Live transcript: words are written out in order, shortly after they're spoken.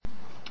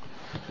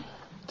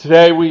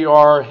Today we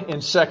are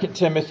in 2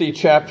 Timothy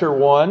chapter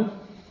 1,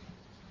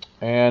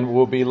 and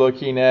we'll be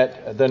looking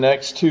at the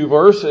next two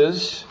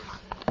verses.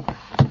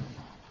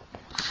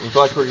 Seems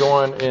like we're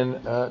going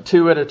in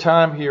two at a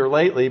time here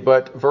lately,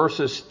 but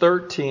verses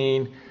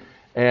 13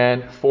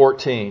 and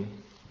 14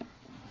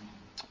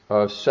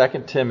 of 2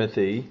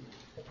 Timothy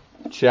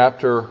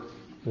chapter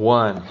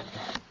 1.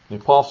 The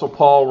Apostle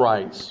Paul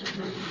writes,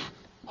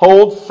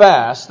 "Hold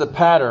fast the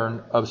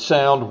pattern of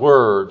sound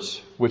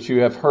words which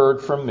you have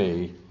heard from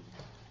me,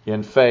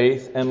 in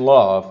faith and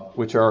love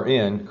which are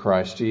in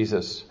Christ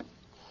Jesus.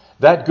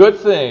 That good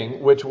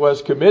thing which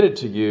was committed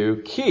to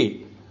you,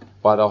 keep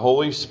by the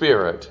Holy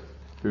Spirit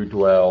who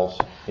dwells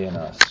in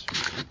us."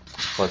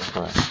 Let's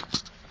pray.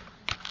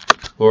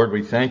 Lord,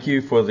 we thank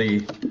you for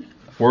the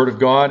Word of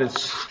God.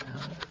 It's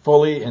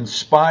fully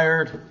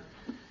inspired.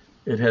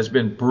 It has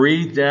been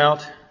breathed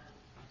out,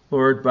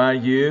 Lord, by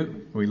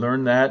you. We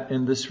learn that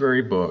in this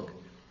very book.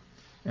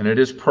 And it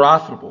is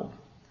profitable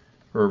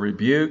for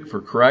rebuke,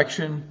 for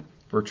correction,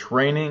 for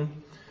training,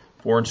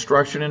 for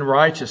instruction in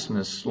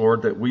righteousness,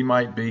 Lord, that we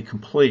might be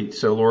complete.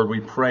 So, Lord, we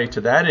pray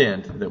to that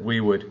end that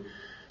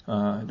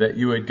that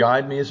you would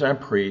guide me as I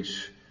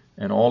preach,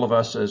 and all of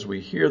us as we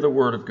hear the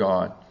Word of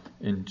God.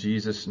 In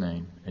Jesus'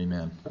 name,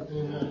 amen.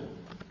 Amen.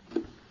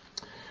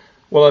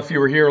 Well, if you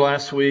were here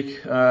last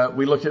week,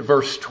 we looked at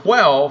verse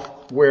 12,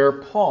 where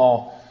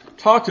Paul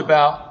talked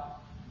about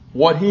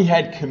what he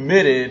had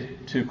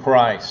committed to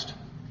Christ.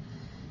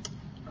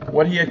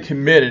 What he had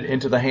committed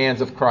into the hands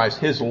of Christ,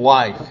 his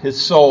life,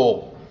 his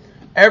soul,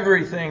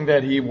 everything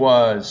that he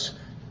was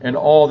and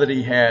all that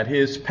he had,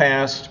 his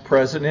past,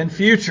 present, and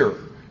future.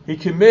 He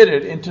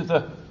committed into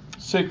the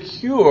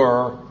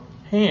secure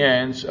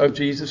hands of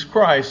Jesus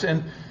Christ.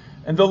 And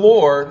the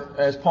Lord,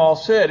 as Paul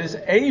said, is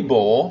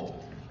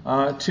able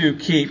to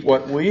keep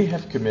what we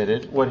have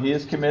committed, what he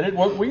has committed,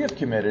 what we have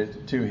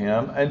committed to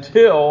him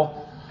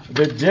until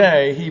the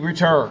day he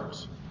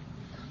returns.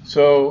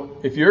 So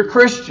if you're a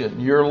Christian,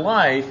 your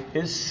life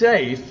is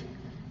safe,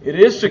 it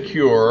is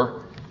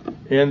secure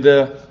in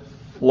the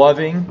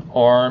loving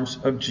arms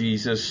of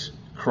Jesus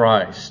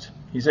Christ.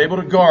 He's able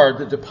to guard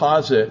the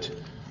deposit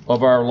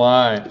of our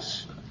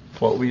lives,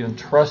 what we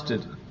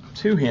entrusted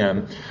to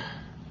him.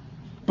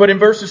 But in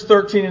verses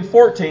 13 and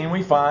 14,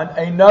 we find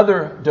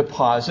another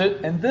deposit,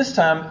 and this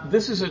time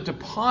this is a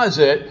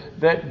deposit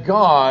that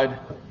God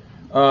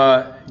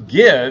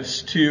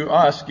gives to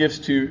us, gives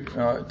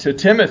to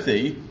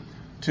Timothy,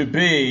 to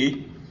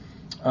be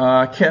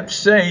kept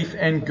safe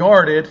and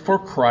guarded for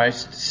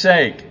Christ's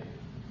sake.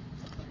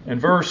 In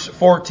verse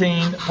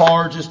 14,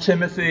 Paul urges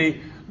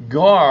Timothy,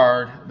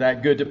 guard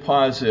that good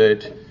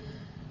deposit,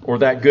 or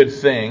that good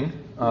thing.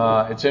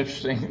 It's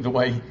interesting the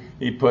way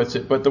he puts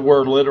it, but the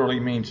word literally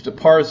means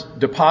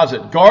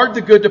deposit. Guard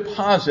the good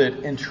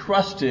deposit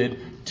entrusted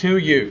to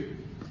you.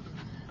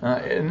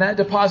 And that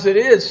deposit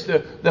is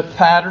the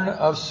pattern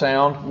of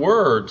sound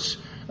words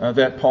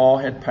that Paul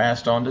had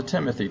passed on to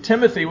Timothy.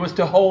 Timothy was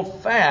to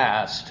hold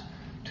fast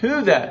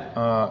to that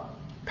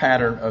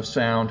pattern of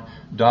sound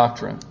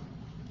doctrine.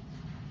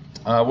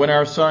 When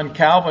our son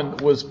Calvin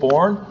was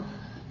born,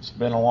 it's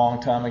been a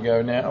long time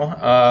ago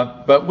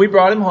now, but we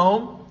brought him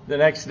home the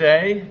next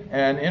day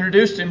and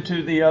introduced him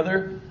to the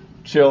other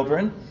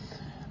children.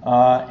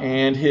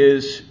 And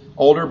his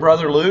older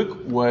brother Luke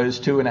was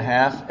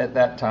 2.5 at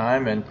that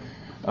time, and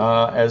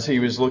as he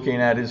was looking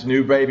at his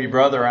new baby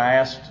brother, I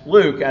asked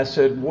Luke, I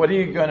said, "What are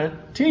you going to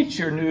teach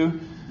your new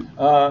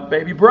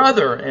baby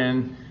brother?"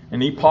 And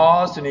he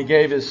paused and he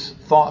gave his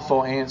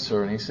thoughtful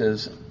answer. And he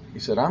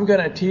said, "I'm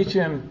going to teach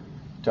him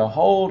to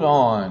hold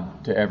on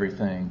to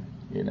everything.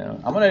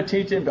 I'm going to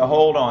teach him to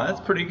hold on."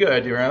 That's pretty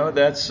good,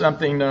 That's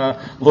something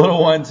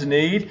little ones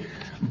need.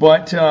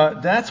 But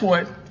that's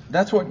what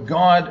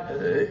God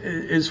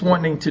is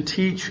wanting to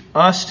teach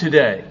us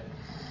today.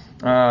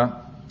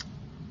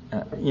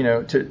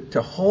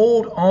 To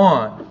hold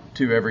on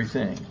to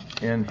everything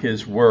in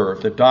His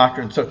Word, the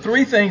doctrine. So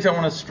 3 things I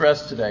want to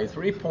stress today,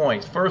 3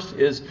 points. First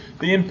is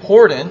the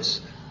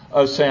importance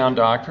of sound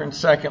doctrine.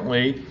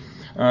 Secondly,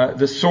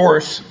 the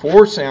source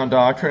for sound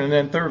doctrine. And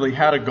then thirdly,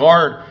 how to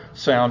guard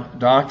sound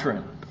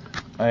doctrine.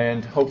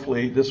 And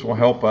hopefully this will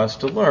help us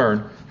to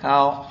learn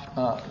how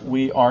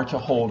we are to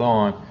hold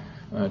on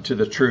to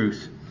the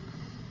truth.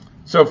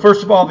 So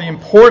first of all, the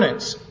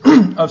importance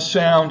of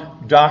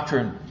sound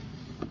doctrine.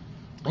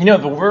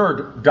 The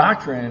word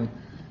doctrine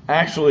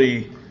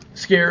actually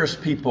scares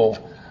people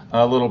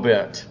a little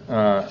bit,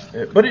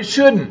 but it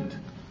shouldn't,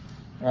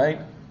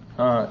 right?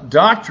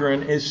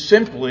 Doctrine is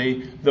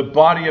simply the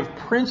body of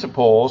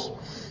principles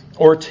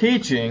or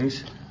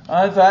teachings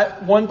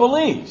that one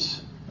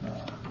believes.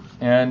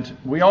 And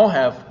we all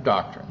have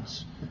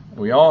doctrines.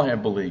 We all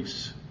have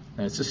beliefs.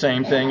 And it's the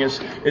same thing as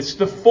it's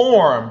the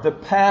form, the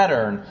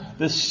pattern,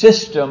 the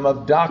system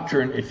of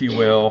doctrine, if you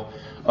will,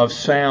 of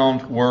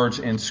sound words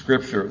in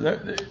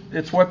Scripture.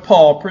 It's what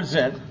Paul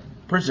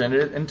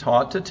presented and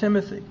taught to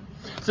Timothy.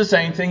 It's the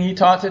same thing he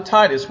taught to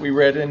Titus. We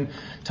read in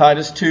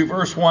Titus 2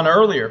 verse 1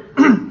 earlier.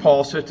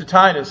 Paul said to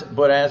Titus,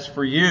 "But as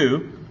for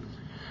you,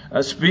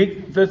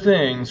 speak the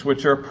things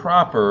which are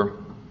proper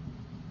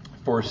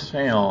for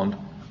sound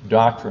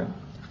doctrine.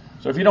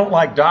 So if you don't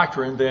like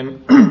doctrine,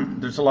 then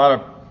there's a lot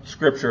of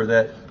Scripture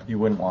that you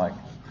wouldn't like,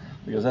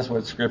 because that's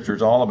what Scripture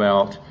is all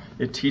about.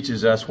 It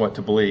teaches us what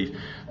to believe.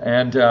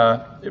 And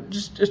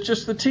it's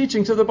just the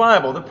teachings of the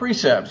Bible, the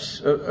precepts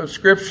of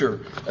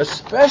Scripture,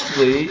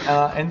 especially,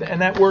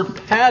 and that word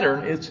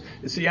pattern, it's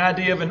the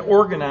idea of an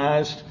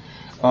organized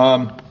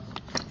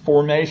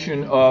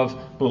formation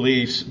of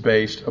beliefs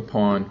based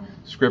upon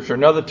Scripture.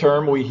 Another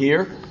term we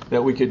hear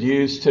that we could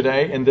use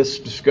today in this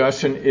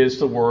discussion is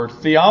the word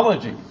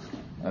theology.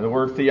 Now, the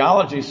word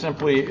theology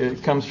simply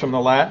comes from the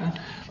Latin.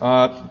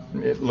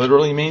 It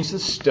literally means the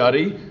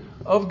study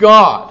of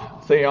God.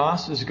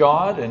 Theos is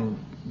God, and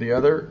the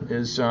other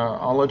is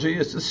ology.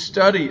 It's the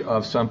study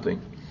of something.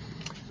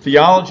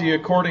 Theology,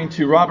 according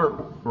to Robert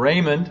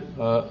Raymond,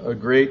 a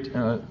great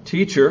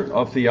teacher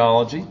of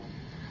theology,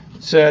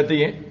 said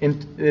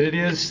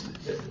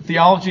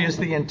theology is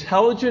the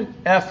intelligent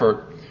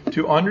effort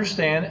to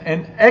understand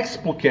and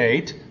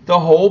explicate the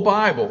whole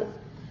Bible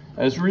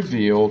as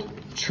revealed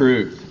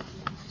truth.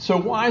 So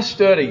why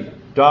study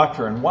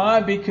doctrine?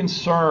 Why be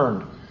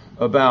concerned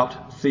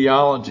about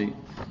theology?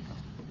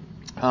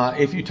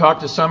 If you talk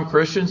to some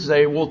Christians,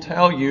 they will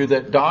tell you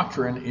that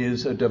doctrine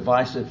is a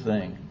divisive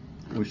thing.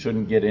 We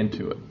shouldn't get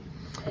into it.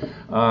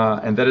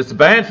 And that it's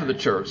bad for the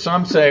church.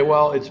 Some say,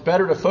 well, it's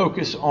better to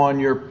focus on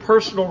your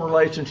personal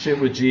relationship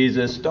with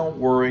Jesus. Don't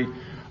worry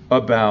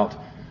about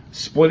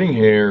splitting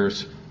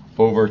hairs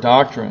over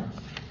doctrine.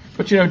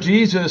 But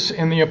Jesus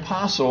and the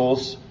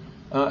apostles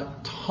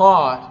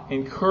taught,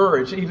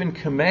 encouraged, even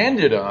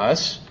commanded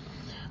us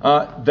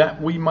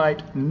that we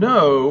might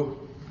know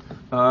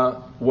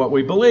what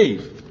we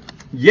believe.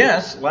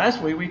 Yes,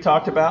 last week we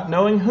talked about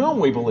knowing whom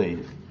we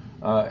believe.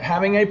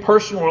 Having a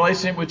personal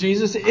relationship with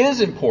Jesus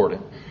is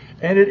important.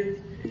 And it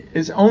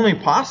is only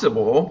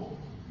possible,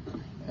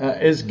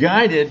 is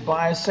guided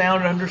by a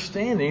sound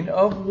understanding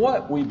of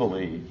what we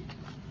believe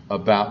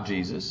about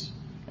Jesus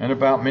and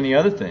about many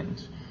other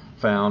things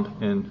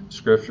found in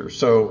Scripture.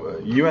 So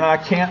you and I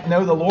can't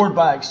know the Lord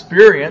by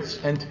experience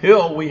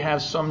until we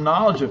have some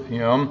knowledge of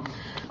Him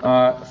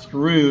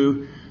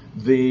through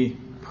the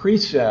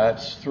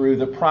precepts, through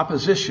the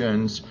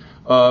propositions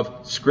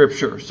of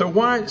Scripture. So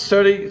why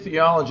study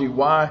theology?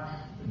 Why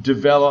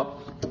develop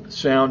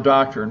sound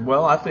doctrine?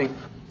 Well, I think,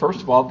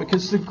 first of all,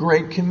 because the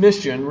Great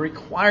Commission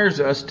requires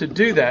us to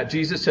do that.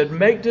 Jesus said,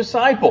 make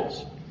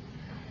disciples.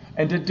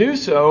 And to do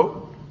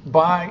so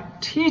by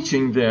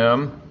teaching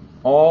them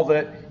all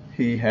that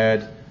He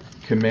had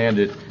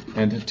commanded,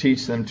 and to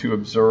teach them to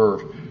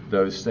observe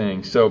those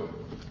things. So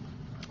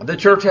the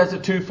church has a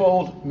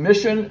twofold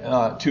mission,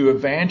 to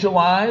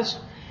evangelize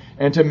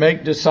and to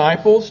make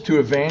disciples, to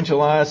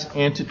evangelize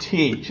and to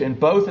teach. And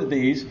both of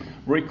these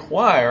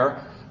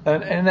require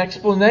an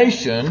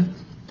explanation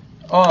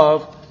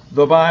of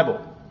the Bible.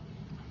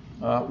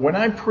 When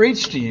I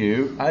preach to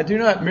you, I do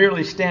not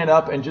merely stand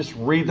up and just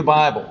read the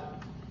Bible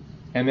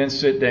and then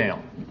sit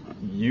down.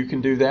 You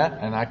can do that,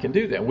 and I can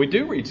do that. We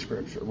do read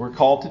Scripture. We're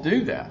called to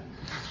do that.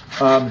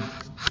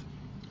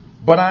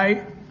 But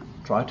I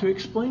try to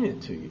explain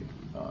it to you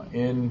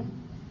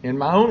in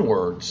my own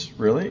words,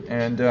 really.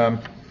 And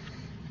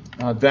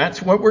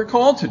that's what we're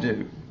called to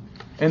do.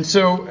 And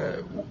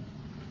so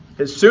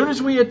as soon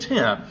as we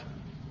attempt,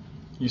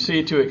 you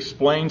see, to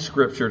explain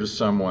Scripture to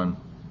someone,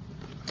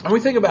 and I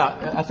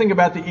think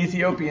about the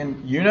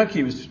Ethiopian eunuch.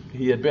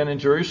 He had been in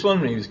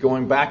Jerusalem, and he was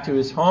going back to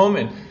his home,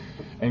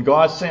 and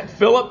God sent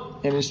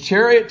Philip in his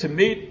chariot to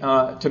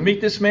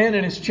meet this man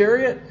in his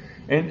chariot,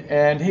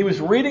 and he was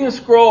reading a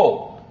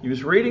scroll. He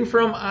was reading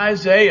from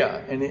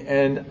Isaiah,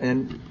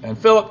 and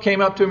Philip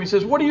came up to him. He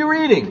says, "What are you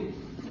reading?"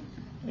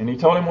 And he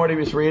told him what he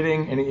was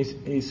reading, and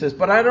he says,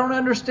 "But I don't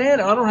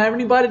understand it. I don't have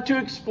anybody to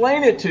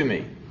explain it to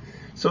me."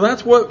 So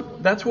that's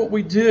what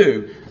we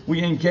do.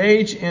 We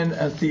engage in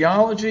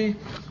theology,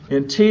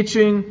 in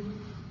teaching,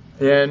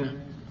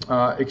 in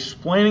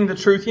explaining the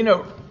truth.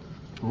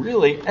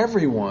 Really,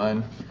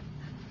 everyone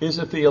is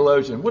a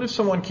theologian. What if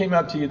someone came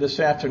up to you this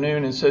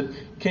afternoon and said,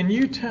 "Can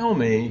you tell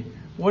me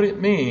what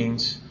it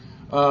means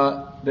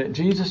that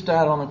Jesus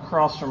died on the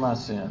cross for my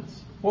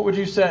sins?" What would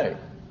you say?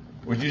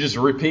 Would you just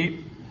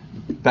repeat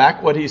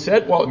back what he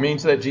said? Well, it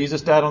means that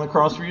Jesus died on the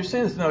cross for your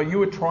sins. No, you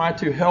would try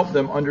to help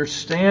them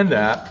understand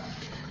that.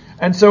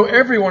 And so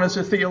everyone is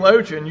a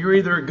theologian. You're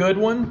either a good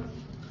one,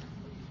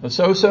 a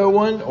so-so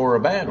one, or a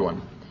bad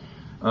one.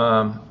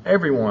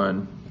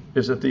 Everyone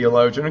is a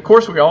theologian. Of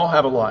course, we all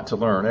have a lot to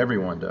learn.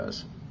 Everyone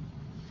does.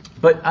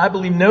 But I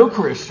believe no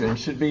Christian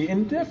should be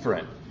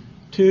indifferent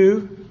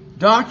to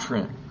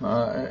doctrine.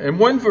 And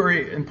one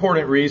very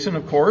important reason,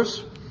 of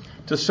course,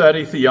 to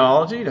study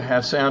theology, to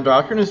have sound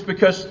doctrine, is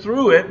because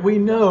through it we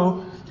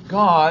know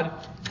God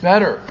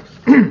better.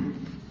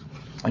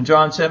 In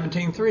John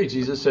 17:3,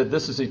 Jesus said,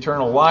 "This is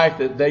eternal life,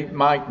 that they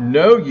might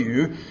know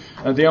you,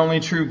 the only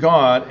true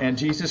God, and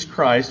Jesus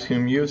Christ,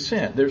 whom you have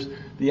sent." There's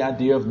the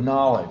idea of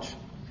knowledge,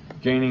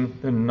 gaining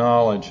the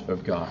knowledge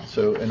of God.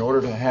 So in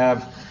order to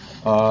have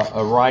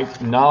a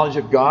right knowledge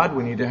of God.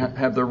 We need to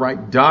have the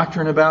right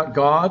doctrine about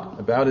God,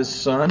 about His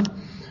Son.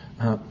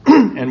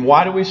 And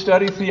why do we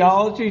study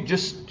theology?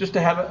 Just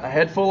to have a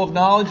head full of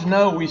knowledge?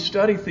 No, we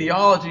study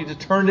theology to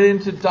turn it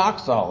into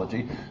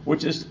doxology,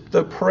 which is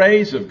the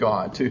praise of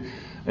God,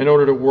 in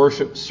order to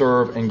worship,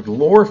 serve, and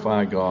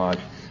glorify God.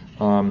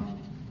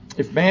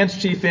 If man's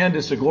chief end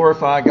is to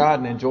glorify God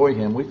and enjoy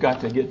Him, we've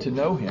got to get to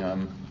know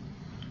Him,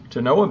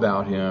 to know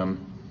about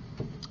Him,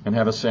 and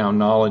have a sound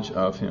knowledge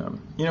of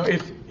Him. You know,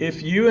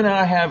 if you and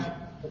I have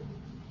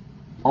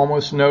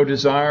almost no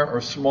desire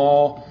or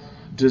small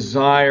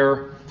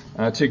desire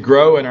to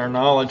grow in our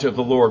knowledge of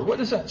the Lord, what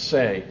does that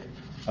say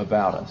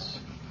about us?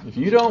 If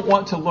you don't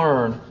want to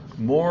learn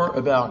more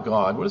about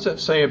God, what does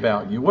that say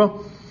about you?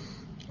 Well,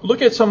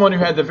 look at someone who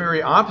had the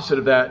very opposite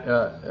of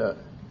that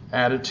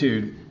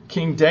attitude.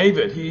 King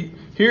David,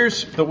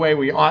 here's the way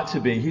we ought to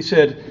be. He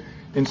said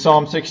in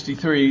Psalm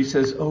 63, he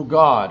says, "O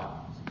God,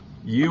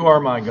 you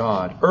are my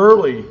God.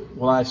 Early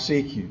will I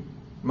seek you.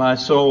 My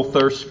soul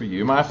thirsts for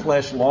you. My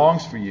flesh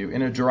longs for you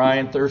in a dry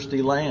and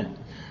thirsty land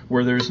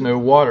where there's no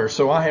water.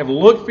 So I have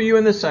looked for you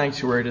in the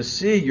sanctuary to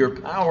see your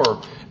power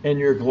and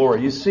your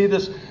glory." You see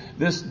this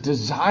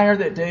desire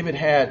that David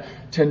had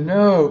to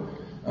know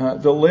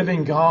the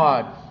living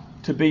God,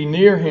 to be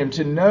near Him,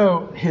 to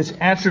know His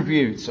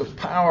attributes of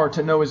power,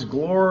 to know His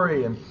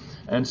glory,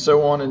 and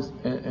so on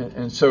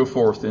and so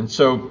forth.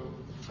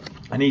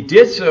 And he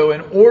did so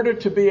in order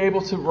to be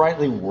able to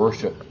rightly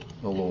worship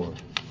the Lord.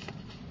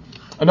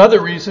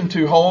 Another reason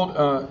to hold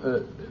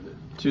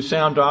to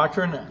sound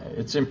doctrine,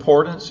 its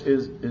importance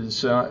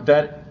is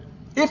that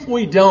if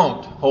we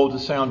don't hold to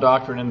sound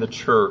doctrine in the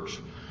church,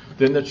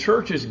 then the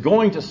church is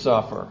going to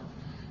suffer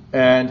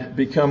and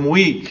become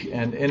weak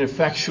and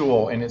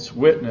ineffectual in its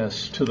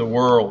witness to the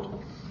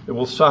world. It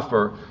will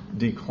suffer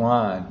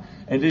decline.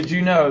 And did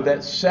you know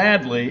that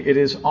sadly it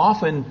is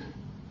often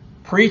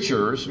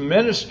preachers,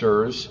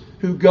 ministers,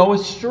 who go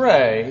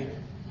astray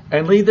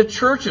and lead the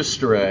church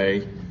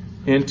astray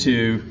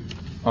into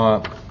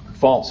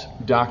false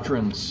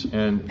doctrines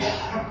and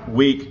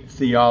weak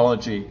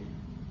theology.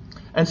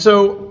 And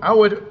so I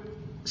would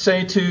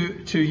say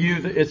to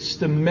you that it's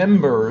the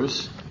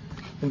members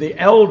and the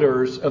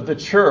elders of the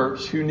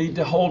church who need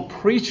to hold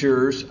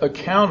preachers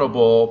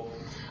accountable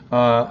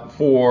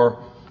for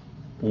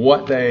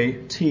what they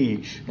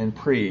teach and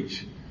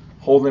preach.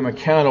 Hold them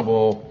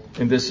accountable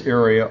in this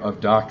area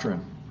of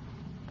doctrine.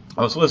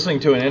 I was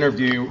listening to an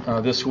interview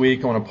this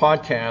week on a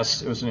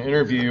podcast. It was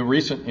a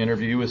recent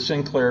interview with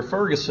Sinclair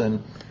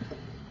Ferguson,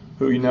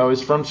 who you know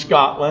is from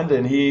Scotland,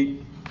 and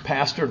he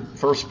pastored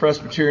First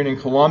Presbyterian in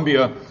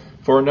Columbia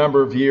for a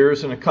number of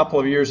years, and a couple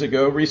of years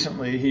ago,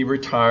 recently, he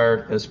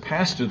retired as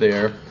pastor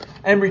there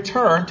and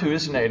returned to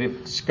his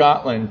native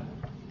Scotland.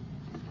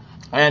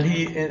 And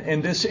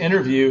in this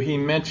interview, he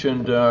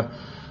mentioned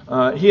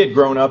he had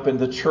grown up in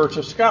the Church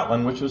of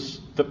Scotland, which was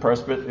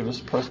it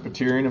was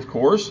Presbyterian, of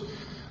course.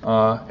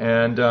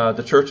 And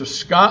the Church of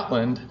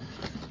Scotland,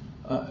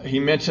 he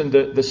mentioned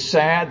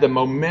the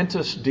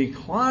momentous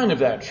decline of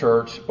that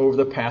church over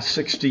the past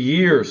 60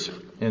 years.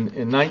 In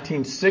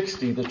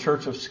 1960, the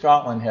Church of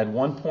Scotland had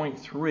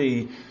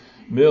 1.3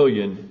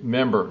 million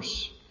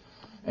members.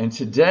 And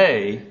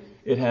today,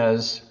 it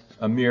has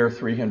a mere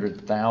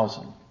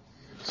 300,000.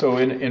 So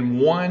in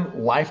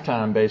one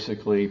lifetime,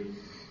 basically,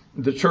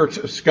 the Church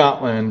of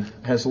Scotland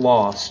has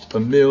lost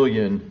 1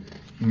 million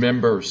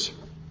members.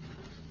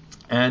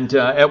 And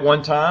at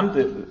one time,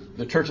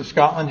 the Church of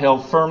Scotland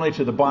held firmly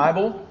to the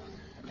Bible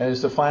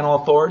as the final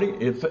authority.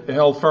 It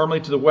held firmly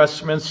to the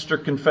Westminster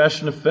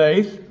Confession of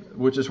Faith,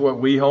 which is what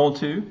we hold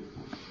to.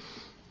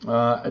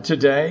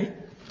 Today,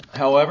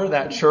 however,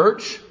 that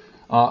church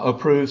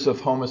approves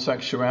of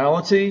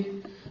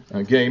homosexuality,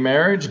 gay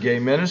marriage, gay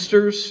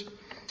ministers,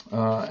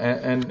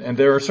 and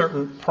there are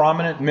certain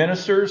prominent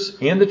ministers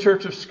in the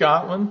Church of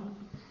Scotland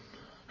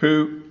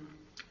who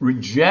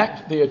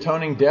reject the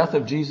atoning death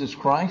of Jesus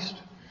Christ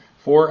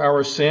for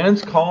our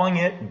sins, calling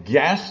it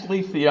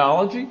ghastly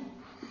theology.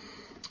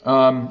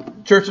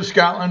 Church of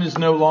Scotland is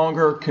no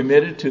longer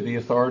committed to the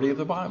authority of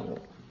the Bible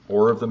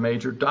or of the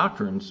major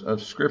doctrines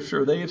of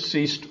Scripture. They have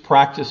ceased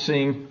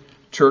practicing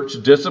church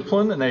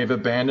discipline, and they have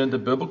abandoned the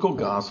biblical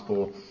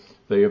gospel.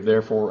 They have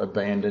therefore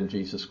abandoned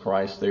Jesus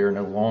Christ. They are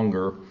no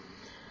longer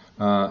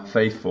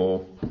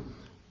faithful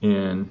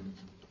in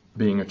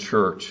being a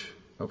church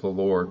of the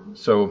Lord.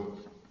 So,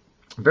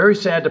 very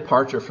sad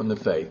departure from the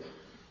faith.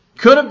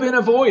 Could have been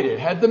avoided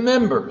had the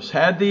members,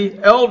 had the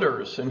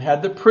elders, and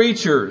had the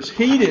preachers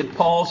heeded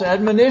Paul's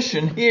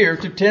admonition here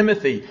to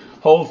Timothy.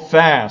 Hold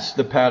fast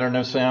the pattern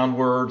of sound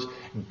words.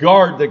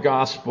 Guard the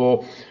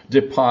gospel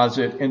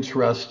deposit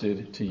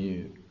entrusted to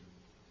you.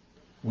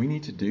 We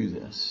need to do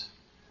this.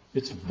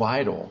 It's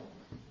vital.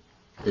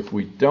 If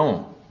we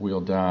don't,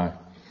 we'll die.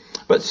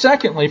 But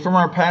secondly, from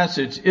our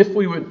passage, if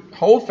we would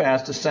hold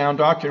fast to sound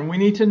doctrine, we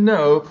need to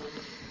know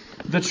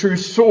the true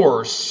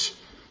source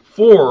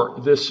for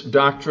this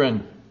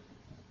doctrine.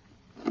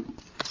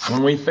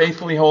 When we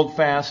faithfully hold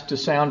fast to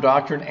sound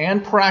doctrine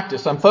and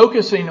practice, I'm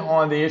focusing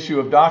on the issue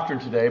of doctrine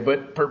today,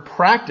 but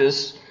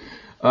practice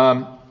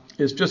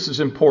is just as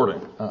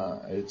important.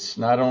 It's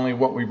not only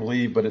what we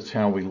believe, but it's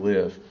how we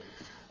live.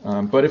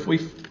 But if we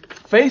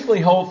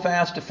faithfully hold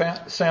fast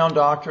to sound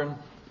doctrine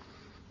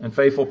and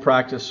faithful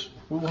practice,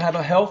 we will have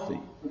a healthy,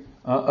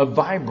 a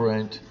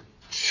vibrant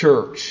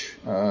church.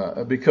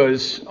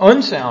 Because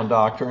unsound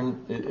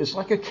doctrine is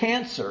like a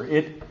cancer.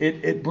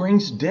 It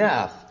brings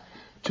death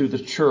to the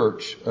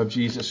church of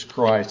Jesus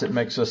Christ. It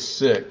makes us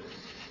sick.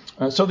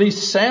 So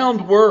these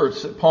sound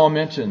words that Paul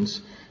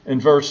mentions in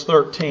verse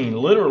 13,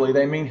 literally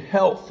they mean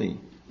healthy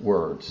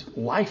words,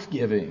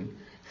 life-giving,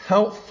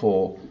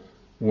 helpful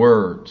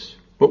words.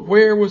 But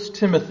where was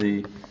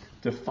Timothy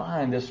to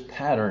find this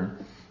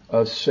pattern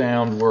of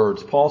sound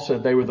words? Paul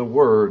said they were the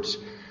words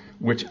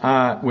which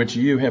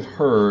you have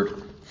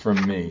heard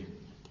from me.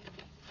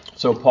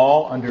 So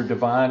Paul, under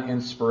divine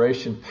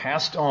inspiration,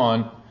 passed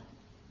on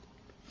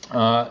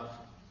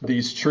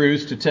these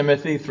truths to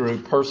Timothy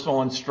through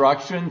personal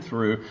instruction,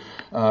 through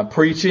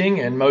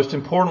preaching, and most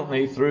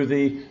importantly, through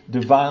the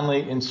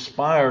divinely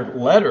inspired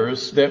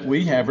letters that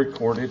we have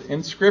recorded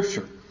in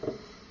Scripture.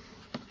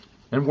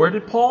 And where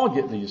did Paul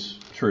get these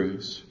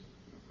truths?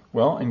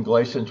 Well, in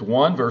Galatians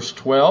 1, verse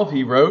 12,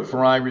 he wrote,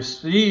 "For I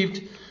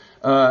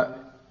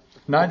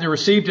neither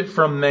received it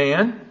from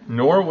man,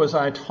 nor was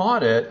I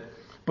taught it,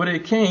 but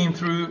it came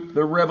through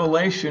the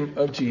revelation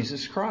of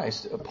Jesus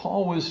Christ."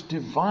 Paul was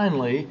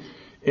divinely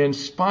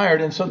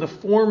inspired, and so the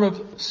form of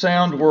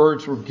sound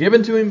words were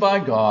given to him by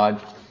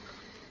God,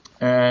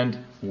 and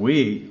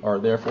we are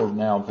therefore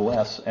now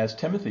blessed, as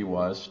Timothy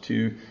was,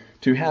 to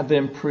have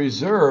them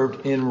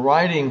preserved in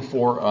writing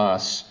for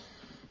us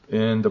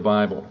in the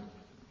Bible.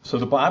 So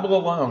the Bible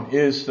alone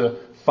is the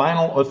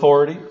final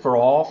authority for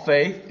all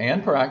faith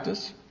and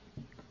practice.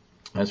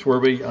 That's where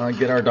we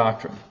get our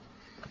doctrine.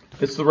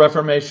 It's the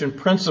Reformation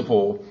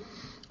principle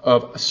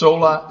of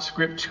sola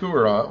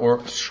scriptura,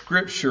 or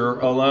Scripture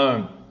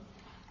alone.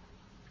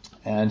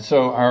 And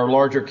so our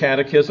larger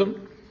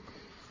catechism,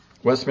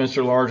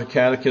 Westminster Larger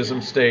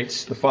Catechism,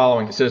 states the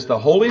following. It says, "The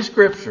Holy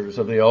Scriptures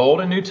of the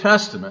Old and New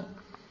Testament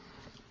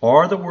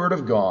are the Word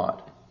of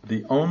God,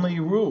 the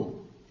only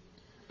rule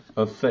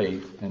of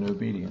faith and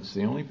obedience,"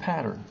 the only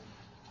pattern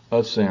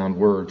of sound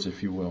words,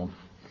 if you will.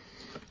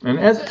 And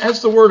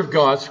as the Word of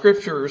God,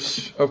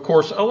 Scriptures, of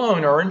course,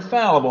 alone are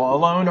infallible,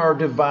 alone are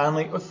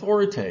divinely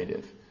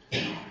authoritative.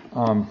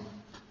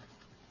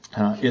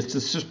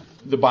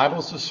 The Bible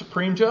is the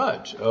supreme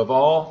judge of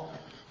all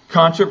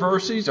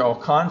controversies, all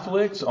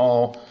conflicts,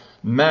 all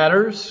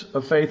matters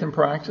of faith and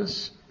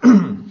practice,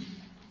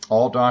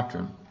 all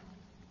doctrine.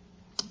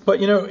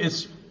 But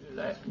it's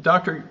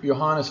Dr.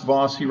 Johannes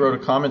Voss, he wrote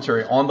a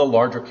commentary on the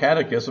Larger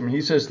Catechism.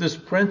 He says this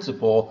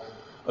principle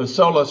of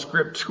sola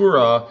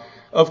scriptura,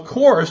 of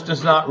course,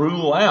 does not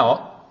rule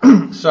out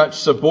such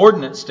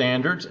subordinate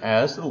standards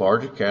as the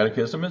Larger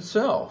Catechism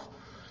itself,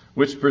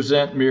 which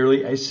present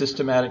merely a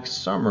systematic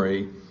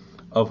summary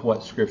of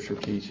what Scripture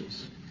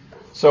teaches.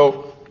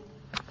 So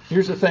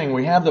here's the thing.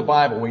 We have the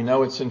Bible. We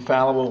know it's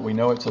infallible. We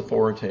know it's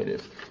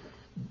authoritative.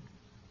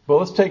 But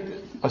let's take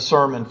a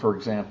sermon, for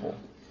example.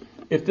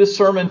 If this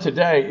sermon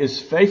today is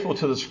faithful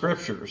to the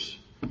Scriptures,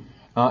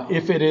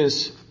 if it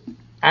is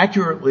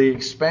accurately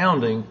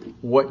expounding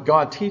what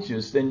God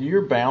teaches, then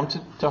you're bound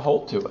to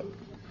hold to it.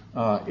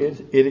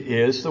 It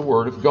is the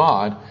Word of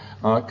God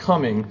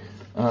coming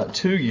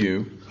to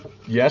you,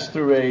 yes,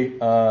 through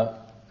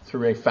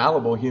a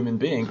fallible human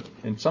being.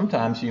 And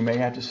sometimes you may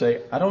have to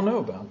say, "I don't know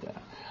about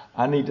that.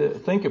 I need to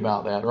think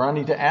about that," or "I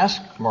need to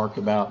ask Mark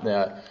about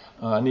that.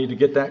 I need to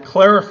get that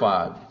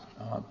clarified."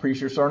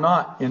 Preachers are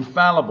not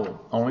infallible.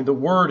 Only the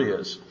Word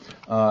is.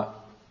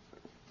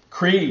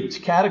 Creeds,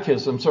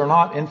 catechisms are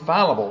not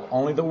infallible.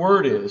 Only the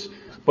Word is.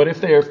 But if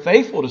they are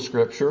faithful to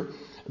Scripture,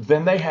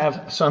 then they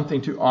have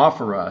something to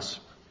offer us.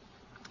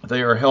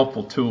 They are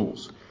helpful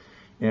tools.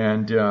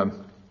 And though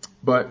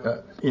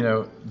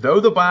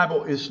the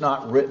Bible is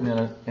not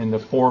written in the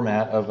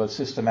format of a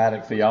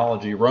systematic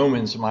theology,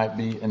 Romans might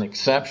be an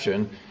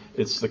exception.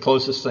 It's the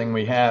closest thing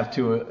we have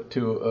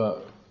to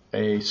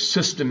a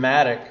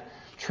systematic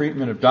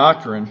treatment of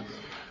doctrine.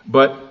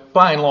 But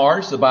by and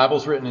large, the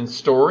Bible's written in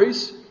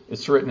stories.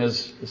 It's written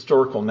as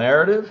historical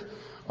narrative.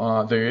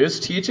 There is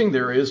teaching,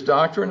 there is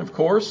doctrine, of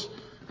course,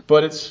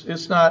 but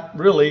it's not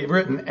really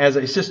written as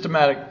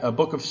a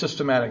book of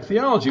systematic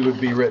theology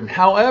would be written.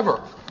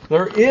 However,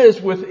 there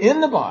is within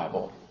the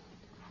Bible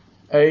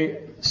a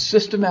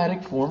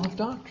systematic form of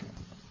doctrine.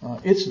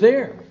 It's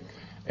there.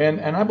 And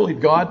I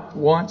believe God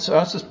wants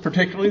us,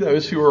 particularly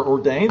those who are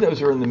ordained, those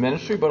who are in the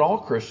ministry, but all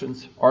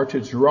Christians, are to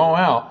draw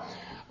out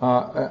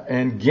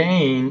and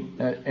gain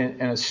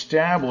and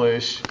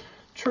establish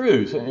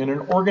truth in an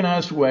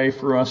organized way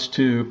for us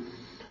to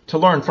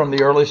learn. From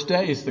the earliest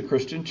days, the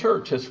Christian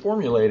church has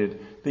formulated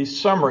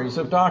these summaries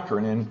of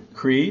doctrine in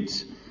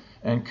creeds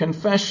and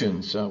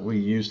confessions. We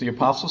use the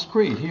Apostles'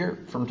 Creed here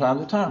from time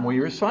to time. We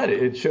recite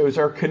it. It shows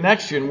our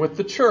connection with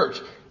the church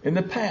in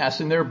the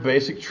past and their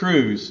basic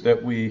truths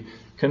that we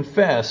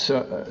confess.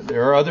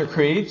 There are other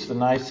creeds, the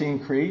Nicene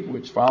Creed,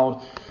 which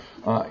followed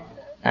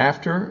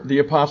after the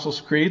Apostles'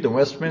 Creed, the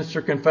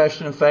Westminster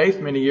Confession of Faith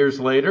many years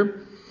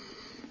later.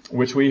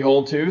 which we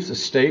hold to, is a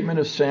statement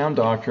of sound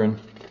doctrine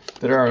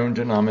that our own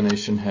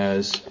denomination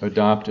has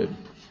adopted.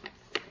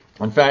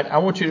 In fact, I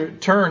want you to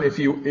turn, if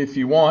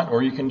you want,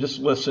 or you can just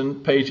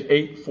listen, page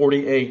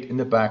 848 in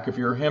the back of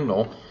your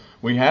hymnal.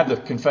 We have the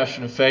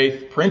Confession of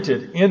Faith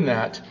printed in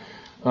that,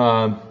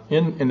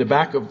 in the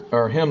back of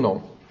our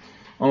hymnal.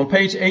 On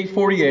page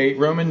 848,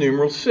 Roman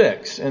numeral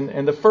 6,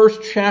 and the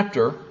first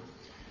chapter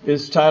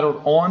is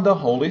titled On the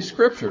Holy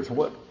Scriptures.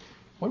 What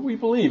do we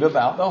believe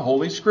about the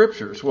Holy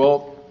Scriptures?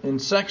 Well, in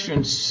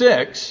section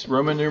 6,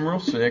 Roman numeral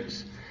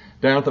 6,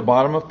 down at the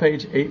bottom of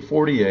page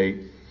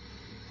 848,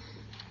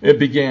 it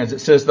begins. It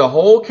says, the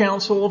whole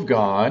counsel of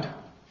God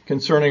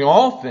concerning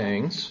all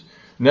things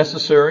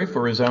necessary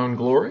for his own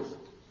glory,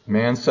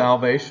 man's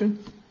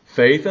salvation,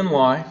 faith, and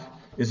life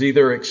is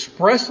either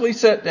expressly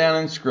set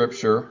down in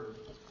Scripture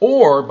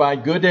or by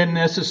good and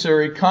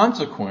necessary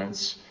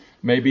consequence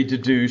may be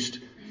deduced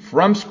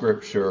from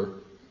Scripture,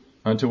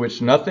 unto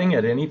which nothing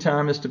at any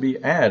time is to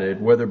be added,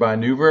 whether by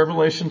new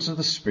revelations of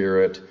the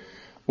Spirit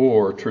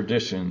or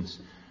traditions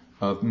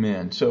of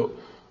men. So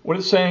what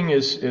it's saying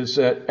is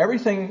that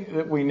everything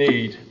that we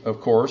need,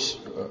 of course,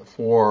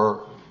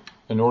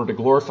 in order to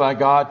glorify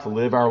God, to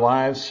live our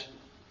lives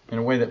in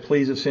a way that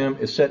pleases Him,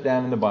 is set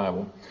down in the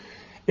Bible.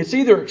 It's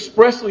either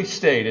expressly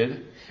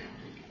stated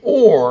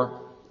or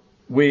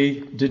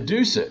we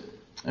deduce it.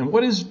 And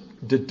what is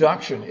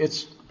deduction?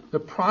 It's the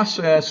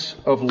process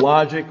of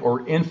logic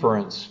or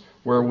inference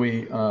where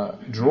we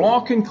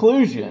draw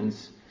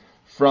conclusions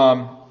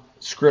from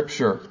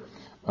Scripture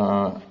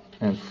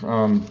and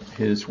from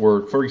His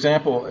Word. For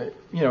example,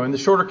 in the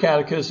Shorter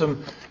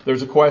Catechism,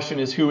 there's a question: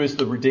 is who is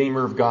the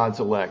Redeemer of God's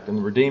elect? And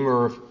the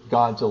Redeemer of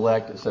God's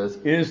elect, it says,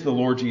 is the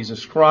Lord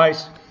Jesus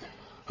Christ,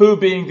 who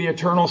being the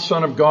eternal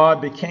Son of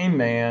God became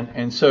man,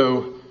 and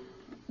so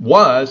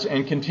was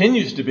and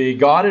continues to be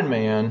God and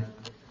man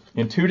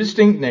in two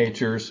distinct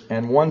natures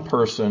and one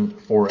person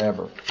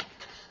forever.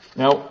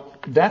 Now,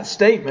 that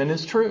statement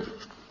is true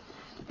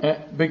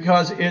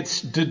because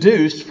it's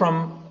deduced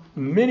from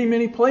many,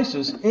 many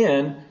places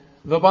in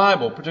the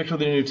Bible,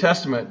 particularly the New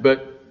Testament,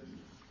 but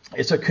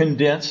it's a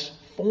condensed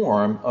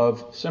form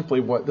of simply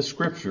what the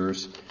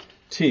Scriptures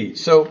teach.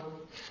 So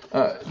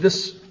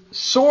this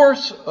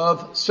source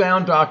of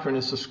sound doctrine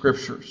is the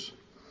Scriptures.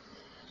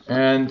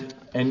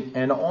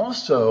 And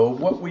also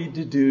what we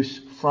deduce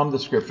from the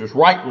Scriptures,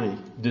 rightly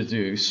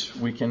deduce.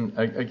 We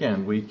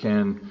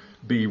can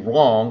be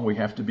wrong. We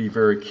have to be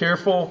very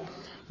careful.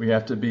 We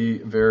have to be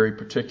very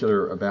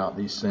particular about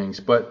these things.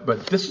 But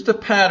this is the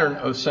pattern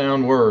of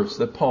sound words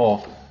that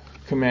Paul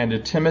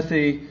commanded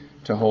Timothy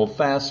to hold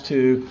fast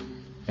to,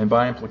 and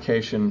by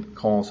implication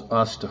calls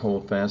us to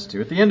hold fast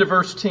to. At the end of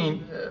verse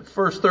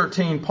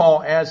 13,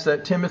 Paul adds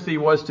that Timothy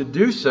was to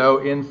do so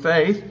in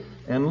faith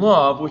and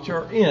love, which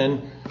are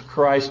in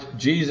Christ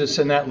Jesus.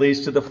 And that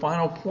leads to the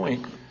final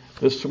point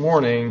this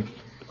morning.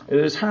 It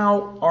is,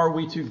 how are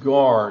we to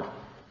guard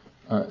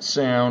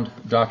sound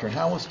doctrine?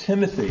 How was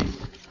Timothy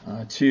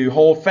to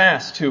hold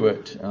fast to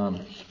it?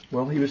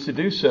 Well, he was to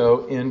do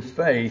so in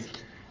faith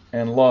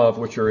and love,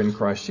 which are in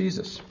Christ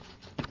Jesus.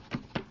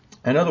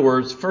 In other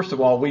words, first of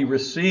all, we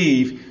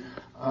receive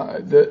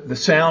the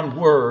sound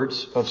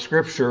words of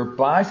Scripture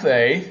by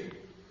faith,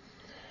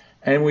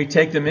 and we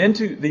take them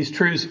into these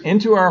truths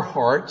into our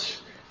hearts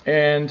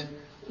and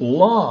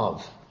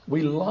love.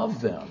 We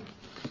love them.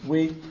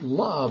 We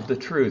love the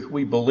truth.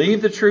 We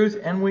believe the truth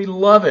and we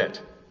love it.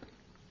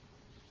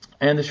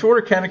 And the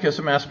Shorter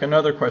Catechism asks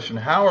another question: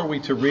 how are we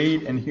to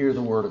read and hear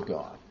the Word of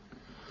God?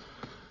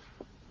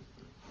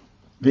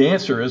 The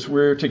answer is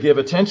we're to give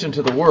attention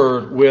to the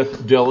Word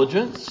with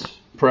diligence,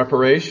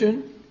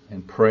 preparation,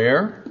 and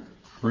prayer.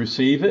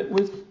 Receive it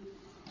with,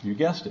 you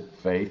guessed it,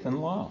 faith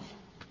and love.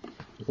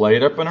 Lay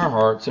it up in our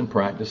hearts and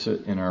practice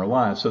it in our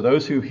lives. So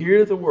those who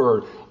hear the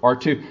Word are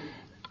to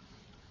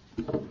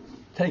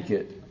take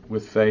it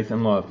with faith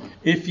and love.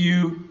 If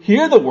you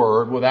hear the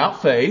Word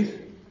without faith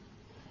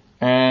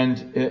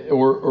and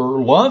or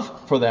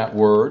love for that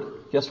Word,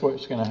 guess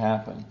what's going to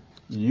happen?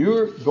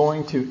 You're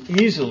going to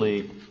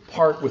easily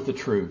part with the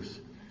truth.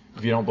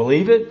 If you don't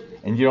believe it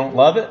and you don't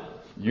love it,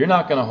 you're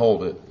not going to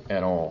hold it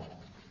at all.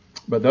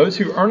 But those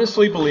who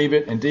earnestly believe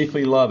it and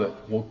deeply love it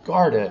will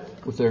guard it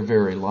with their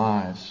very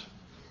lives.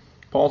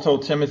 Paul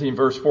told Timothy in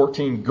verse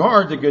 14,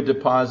 guard the good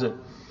deposit,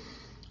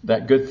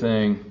 that good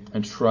thing,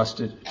 and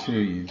trust it to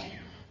you.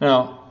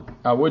 Now,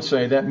 I would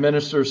say that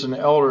ministers and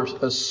elders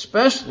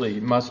especially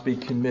must be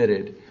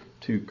committed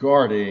to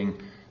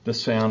guarding the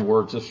sound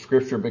words of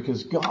Scripture,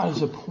 because God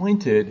has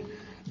appointed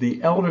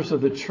the elders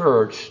of the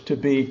church to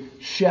be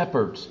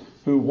shepherds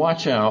who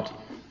watch out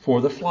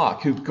for the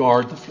flock, who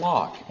guard the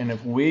flock. And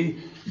if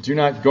we do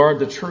not guard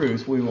the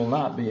truth, we will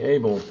not be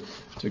able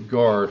to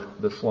guard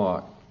the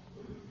flock.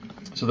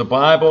 So the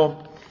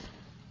Bible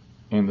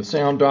and the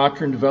sound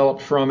doctrine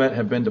developed from it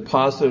have been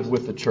deposited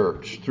with the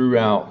church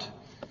throughout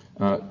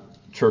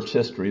church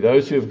history.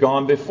 Those who have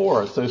gone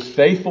before us, those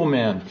faithful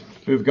men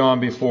who have gone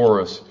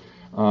before us,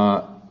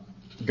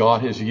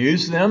 God has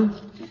used them,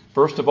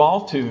 first of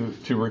all, to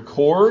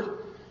record,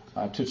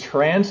 to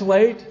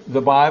translate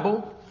the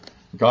Bible,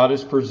 God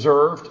has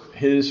preserved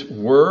His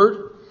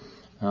Word,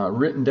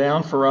 written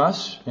down for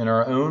us in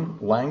our own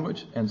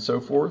language and so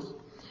forth.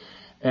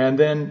 And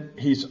then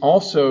He's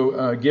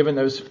also given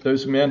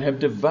those men have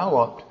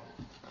developed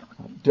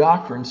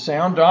doctrines,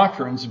 sound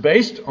doctrines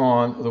based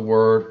on the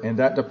Word, and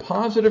that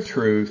deposit of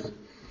truth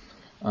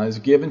is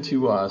given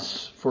to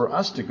us for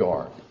us to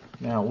guard.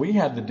 Now, we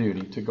have the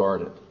duty to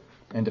guard it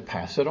and to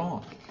pass it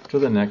on to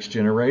the next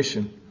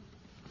generation.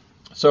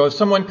 So if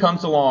someone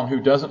comes along who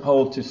doesn't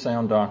hold to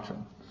sound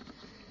doctrine,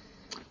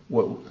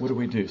 what do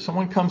we do?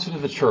 Someone comes into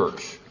the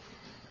church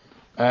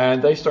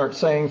and they start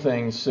saying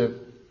things that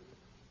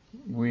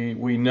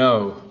we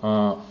know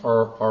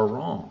are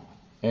wrong,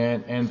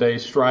 and they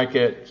strike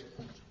at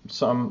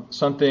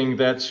something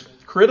that's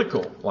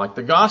critical, like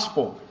the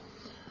gospel.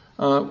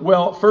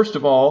 Well, first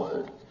of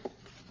all,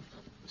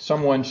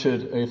 someone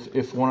should,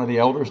 if one of the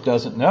elders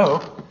doesn't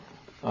know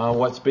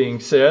what's being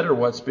said or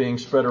what's being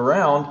spread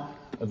around,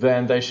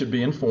 then they should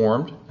be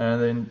informed, and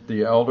then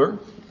the elder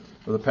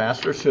or the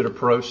pastor should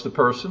approach the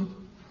person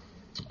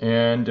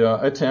and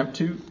attempt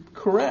to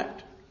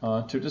correct,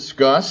 to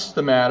discuss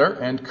the matter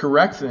and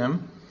correct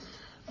them.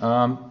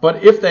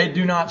 But if they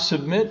do not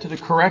submit to the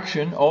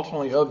correction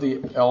ultimately of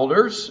the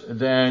elders,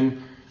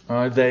 then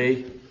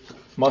they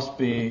must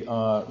be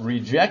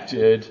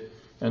rejected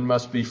and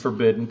must be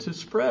forbidden to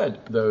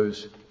spread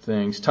those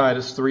things.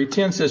 Titus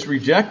 3:10 says,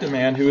 "Reject a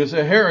man who is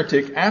a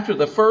heretic after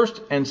the first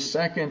and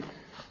second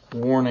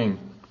warning."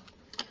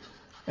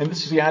 And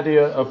this is the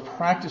idea of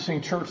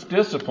practicing church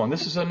discipline.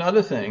 This is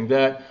another thing,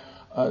 that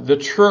the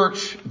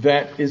church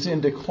that is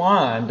in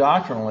decline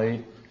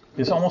doctrinally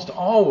is almost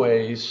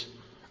always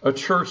a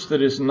church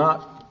that is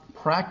not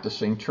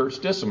practicing church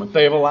discipline.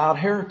 They have allowed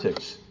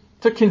heretics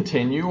to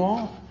continue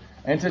on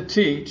and to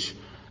teach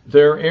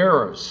their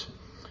errors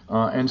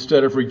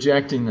instead of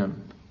rejecting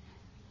them.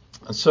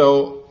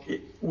 So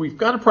we've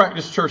got to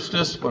practice church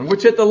discipline,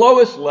 which at the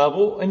lowest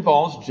level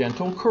involves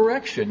gentle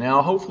correction.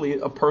 Now, hopefully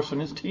a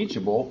person is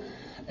teachable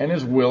and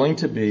is willing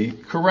to be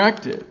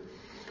corrected.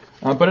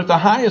 But at the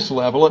highest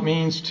level, it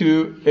means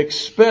to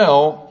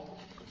expel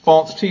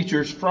false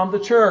teachers from the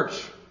church.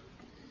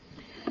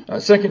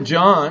 2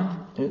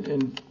 John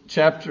in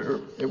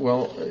chapter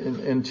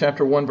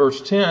 1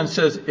 verse 10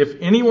 says, "If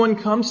anyone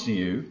comes to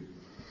you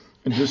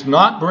and does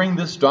not bring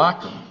this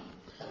doctrine,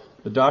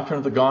 the doctrine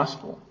of the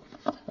gospel,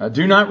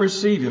 do not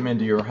receive him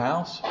into your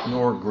house,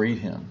 nor greet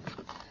him."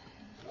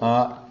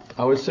 I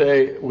would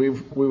say we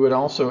would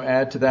also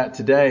add to that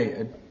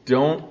today,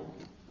 don't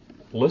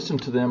listen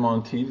to them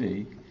on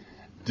TV.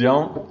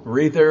 Don't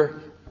read their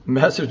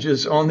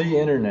messages on the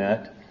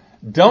internet.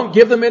 Don't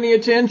give them any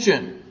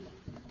attention.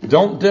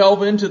 Don't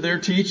delve into their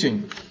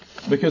teaching.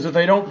 Because if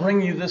they don't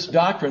bring you this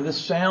doctrine, this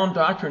sound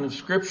doctrine of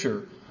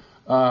Scripture,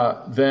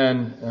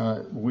 then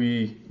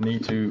we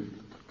need to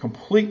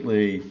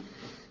completely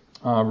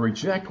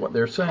reject what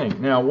they're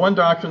saying. Now, one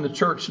doctrine the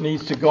church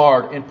needs to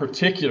guard in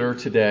particular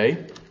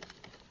today,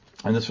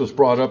 and this was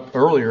brought up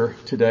earlier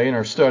today in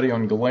our study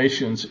on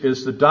Galatians,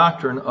 is the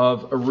doctrine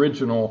of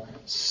original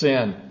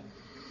sin.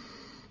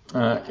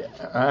 I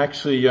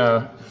actually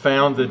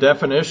found the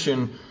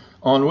definition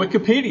on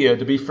Wikipedia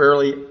to be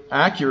fairly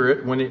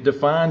accurate when it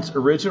defines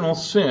original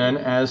sin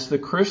as the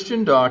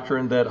Christian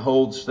doctrine that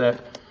holds that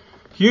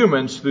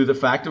humans, through the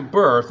fact of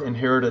birth,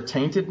 inherit a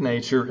tainted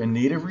nature in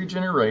need of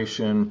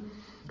regeneration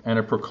and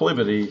a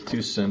proclivity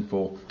to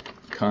sinful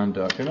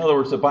conduct. In other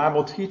words, the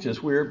Bible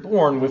teaches we are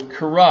born with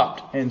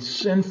corrupt and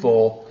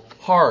sinful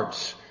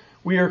hearts.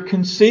 We are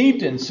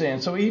conceived in sin.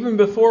 So even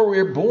before we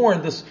are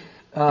born,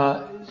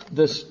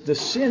 the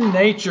sin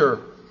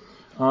nature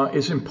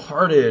is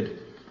imparted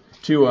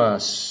to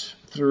us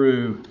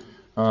through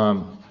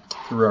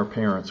our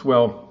parents.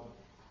 Well,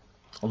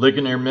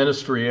 Ligonier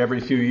Ministry every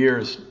few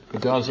years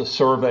does a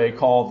survey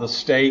called the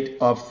State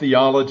of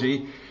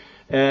Theology,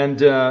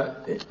 and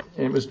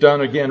it was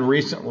done again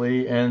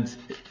recently. And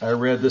I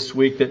read this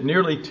week that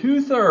nearly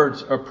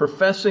 2/3 of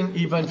professing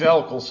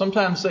evangelicals,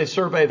 sometimes they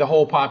survey the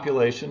whole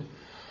population,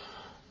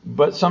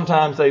 but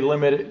sometimes they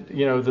limit it,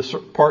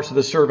 the parts of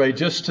the survey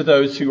just to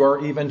those who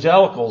are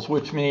evangelicals,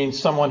 which means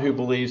someone who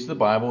believes the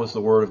Bible is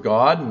the Word of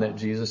God and that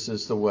Jesus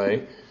is the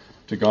way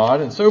to God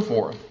and so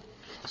forth.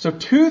 So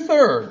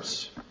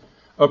 2/3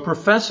 of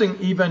professing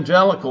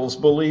evangelicals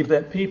believe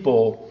that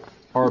people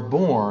are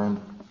born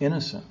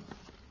innocent.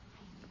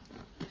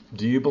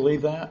 Do you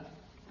believe that?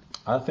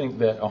 I think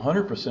that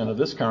 100% of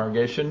this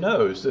congregation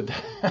knows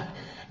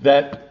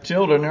that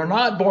children are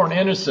not born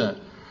innocent.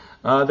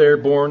 They're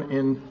born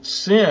in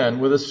sin,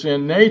 with a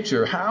sin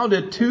nature. How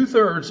did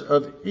 2/3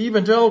 of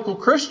evangelical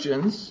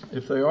Christians,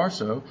 if they are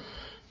so,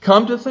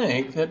 come to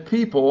think that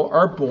people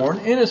are born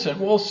innocent?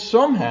 Well,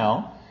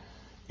 somehow,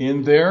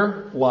 in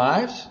their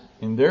lives,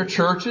 in their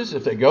churches,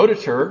 if they go to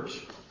church,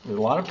 there's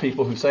a lot of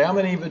people who say, "I'm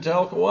an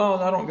evangelical." Well,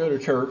 I don't go to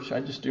church.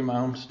 I just do my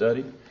own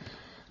study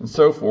and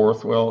so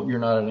forth. Well, you're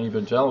not an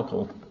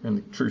evangelical in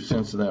the true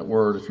sense of that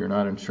word if you're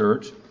not in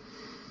church.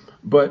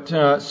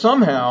 But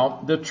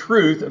somehow the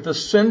truth of the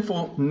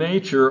sinful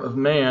nature of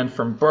man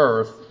from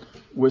birth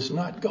was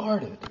not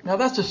guarded. Now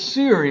that's a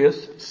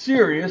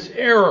serious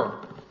error.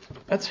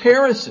 That's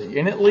heresy,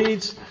 and it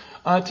leads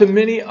to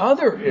many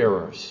other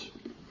errors.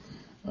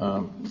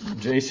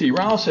 J.C.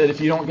 Ryle said, if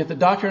you don't get the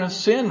doctrine of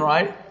sin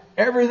right,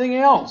 everything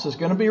else is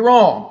going to be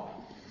wrong.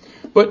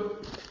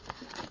 But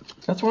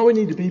that's why we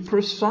need to be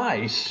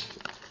precise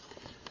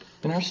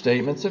in our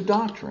statements of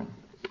doctrine.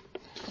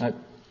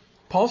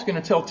 Paul's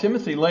going to tell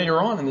Timothy later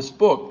on in this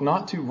book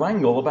not to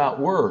wrangle about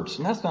words,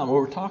 and that's not what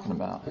we're talking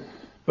about.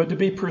 But to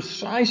be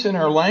precise in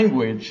our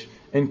language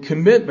and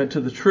commitment to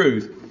the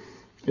truth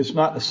is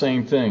not the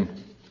same thing.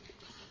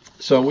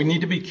 So we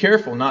need to be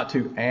careful not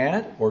to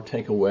add or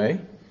take away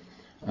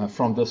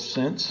from the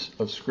sense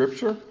of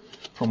Scripture,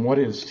 from what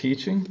it is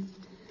teaching.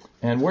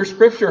 And where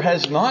Scripture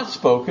has not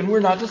spoken, we're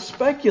not to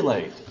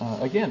speculate.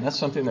 Again, that's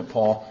something that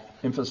Paul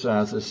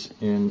emphasizes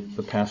in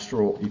the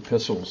pastoral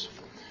epistles.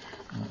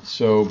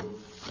 So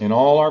in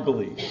all our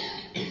beliefs,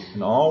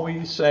 in all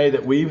we say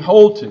that we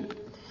hold to,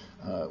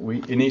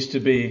 it needs to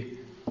be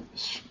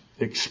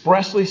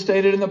expressly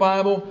stated in the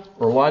Bible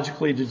or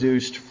logically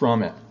deduced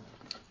from it.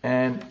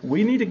 And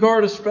we need to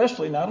guard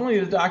especially not only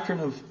the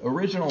doctrine of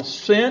original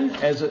sin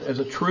as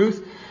a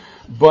truth,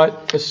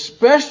 but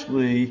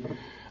especially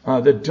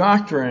the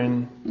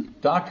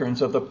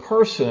doctrines of the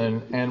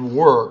person and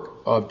work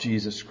of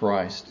Jesus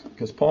Christ.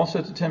 Because Paul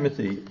said to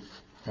Timothy,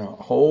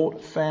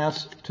 hold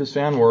fast to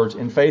sound words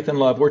in faith and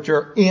love, which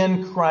are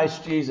in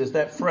Christ Jesus.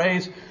 That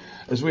phrase,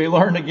 as we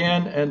learned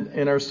again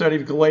in our study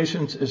of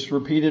Galatians, is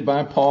repeated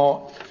by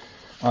Paul.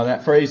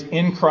 That phrase,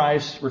 in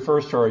Christ,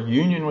 refers to our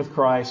union with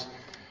Christ,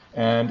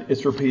 and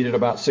it's repeated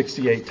about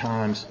 68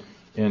 times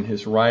in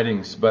his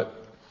writings. But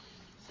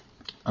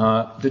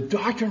the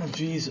doctrine of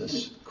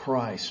Jesus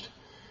Christ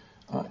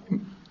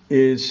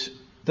is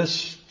the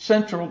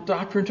central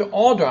doctrine to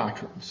all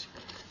doctrines.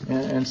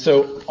 And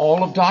so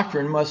all of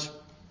doctrine must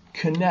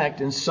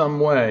connect in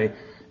some way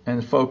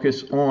and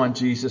focus on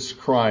Jesus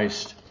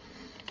Christ.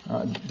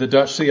 The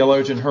Dutch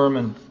theologian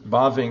Herman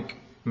Bavinck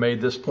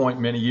made this point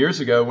many years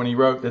ago when he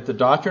wrote that the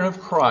doctrine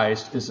of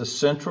Christ is the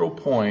central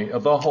point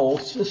of the whole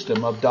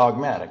system of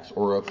dogmatics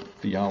or of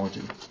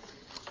theology.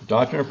 The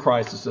doctrine of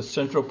Christ is the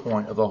central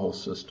point of the whole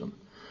system.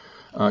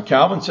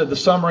 Calvin said the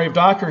summary of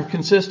doctrine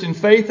consists in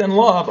faith and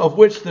love, of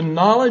which the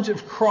knowledge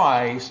of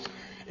Christ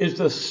is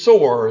the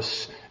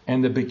source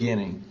and the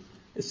beginning.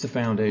 It's the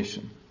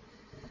foundation.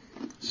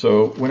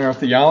 So when our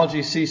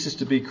theology ceases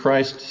to be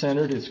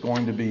Christ-centered, it's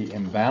going to be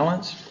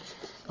imbalanced.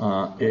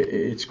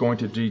 It's going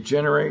to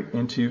degenerate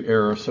into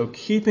error. So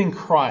keeping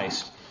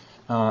Christ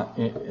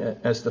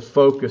as the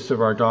focus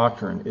of our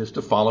doctrine is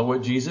to follow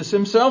what Jesus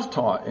himself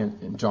taught.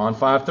 In John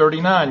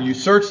 5:39, you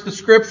search the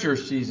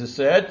Scriptures, Jesus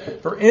said,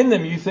 for in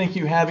them you think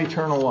you have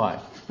eternal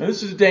life. Now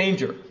this is a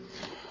danger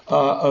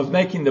of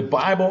making the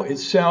Bible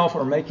itself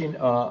or making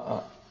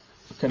a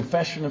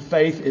confession of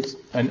faith, it's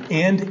an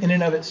end in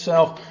and of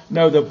itself.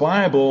 No, the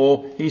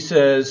Bible, he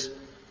says,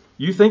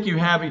 you think you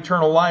have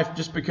eternal life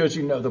just because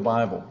you know the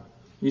Bible.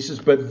 He says,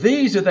 but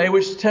these are they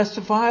which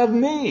testify of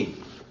me.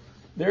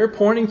 They're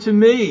pointing to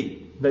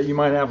me that you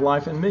might have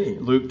life in me.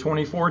 Luke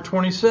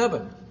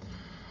 24:27.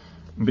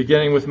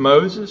 Beginning with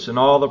Moses and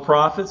all the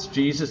prophets,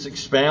 Jesus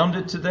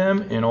expounded to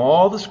them in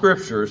all the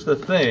Scriptures the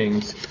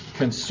things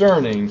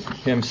concerning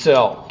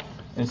himself.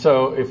 And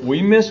so if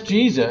we miss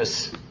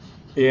Jesus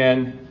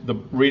in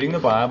reading the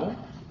Bible,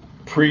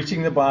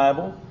 preaching the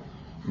Bible,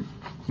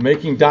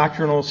 making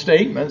doctrinal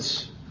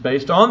statements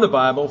based on the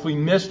Bible, if we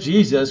miss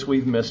Jesus,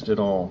 we've missed it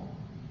all.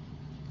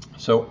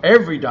 So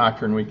every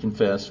doctrine we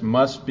confess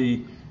must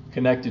be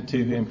connected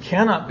to him,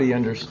 cannot be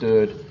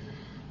understood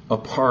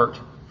apart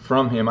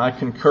from him. I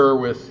concur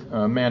with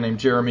a man named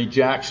Jeremy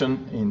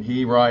Jackson, and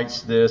he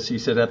writes this. He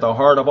said, at the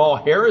heart of all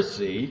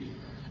heresy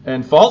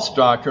and false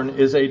doctrine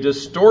is a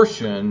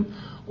distortion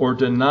or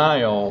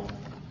denial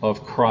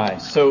of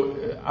Christ.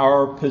 So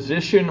our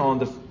position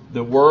on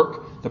the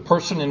work, the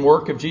person and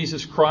work of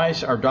Jesus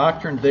Christ, our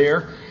doctrine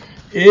there,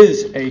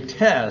 is a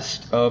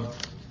test of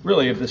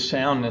the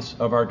soundness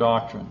of our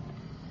doctrine.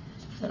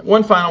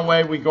 One final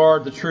way we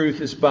guard the truth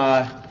is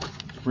by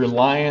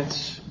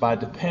reliance, by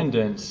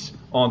dependence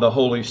on the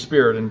Holy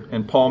Spirit.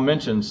 And Paul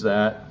mentions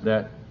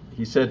that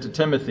he said to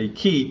Timothy,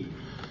 keep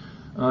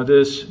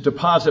this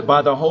deposit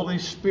by the Holy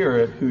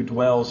Spirit who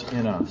dwells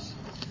in us.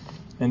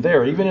 And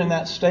there, even in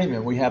that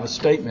statement, we have a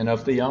statement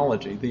of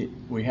theology.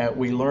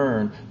 We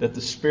learn that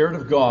the Spirit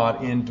of God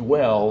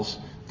indwells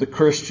the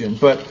Christian.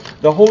 But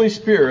the Holy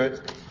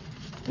Spirit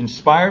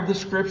inspired the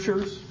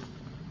Scriptures,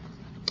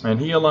 and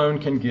He alone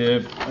can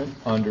give an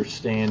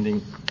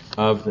understanding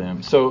of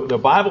them. So the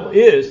Bible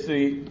is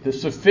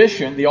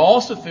the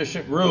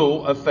all-sufficient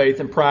rule of faith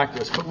and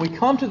practice. But we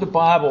come to the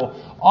Bible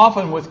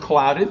often with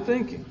clouded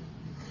thinking,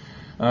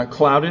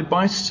 clouded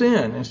by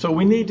sin. And so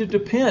we need to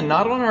depend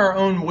not on our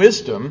own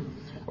wisdom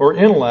or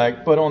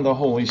intellect, but on the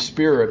Holy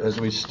Spirit as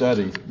we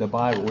study the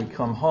Bible. We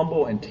come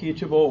humble and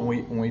teachable,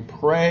 and we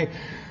pray,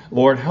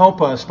 Lord,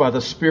 help us by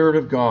the Spirit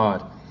of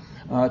God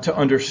to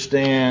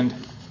understand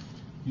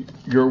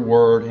your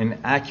word and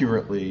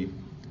accurately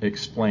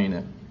explain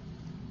it.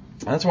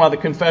 That's why the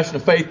confession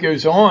of faith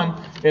goes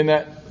on in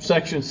that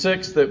section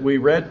 6 that we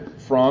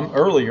read from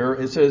earlier.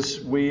 It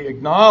says, we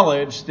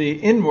acknowledge the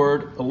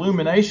inward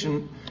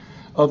illumination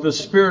of the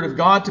Spirit of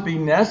God to be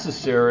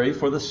necessary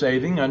for the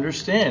saving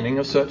understanding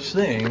of such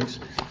things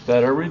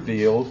that are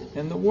revealed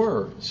in the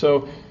Word.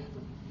 So,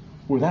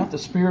 without the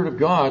Spirit of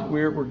God,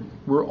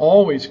 we're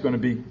always going to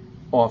be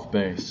off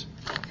base.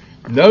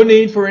 No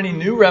need for any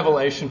new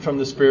revelation from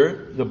the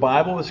Spirit. The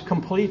Bible is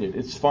completed.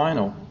 It's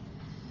final.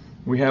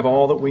 We have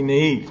all that we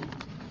need.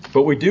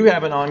 But we do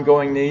have an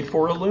ongoing need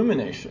for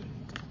illumination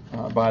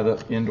by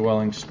the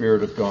indwelling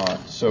Spirit of God.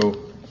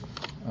 So,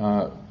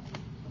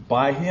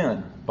 by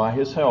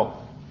His help,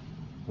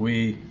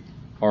 we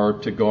are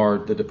to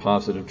guard the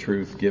deposit of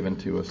truth given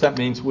to us. That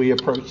means we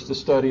approach the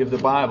study of the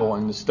Bible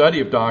and the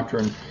study of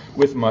doctrine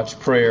with much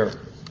prayer.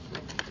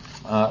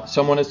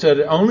 Someone has said,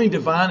 only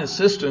divine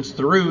assistance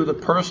through the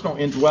personal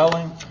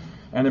indwelling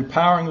and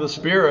empowering of the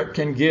Spirit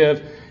can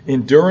give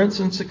endurance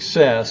and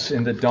success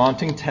in the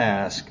daunting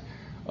task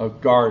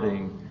of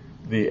guarding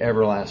the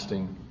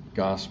everlasting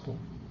gospel.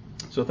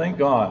 So thank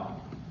God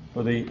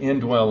for the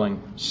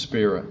indwelling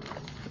Spirit.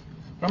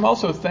 But I'm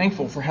also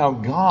thankful for how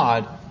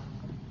God,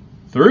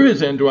 through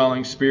His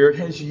indwelling Spirit,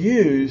 has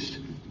used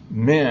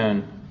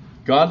men,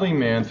 godly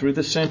men through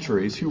the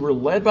centuries who were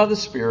led by the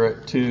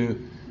Spirit to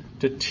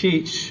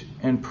teach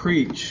and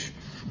preach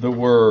the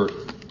Word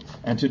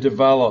and to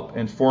develop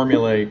and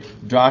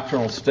formulate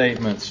doctrinal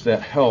statements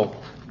that help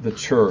the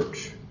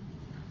church.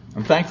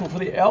 I'm thankful for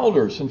the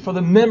elders and for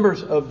the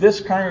members of this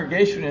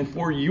congregation and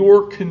for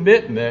your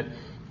commitment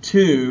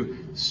to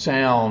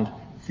sound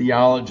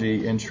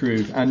theology and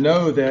truth. I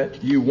know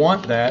that you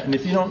want that, and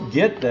if you don't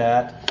get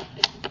that,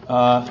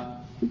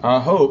 I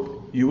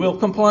hope you will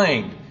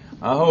complain.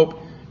 I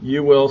hope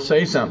you will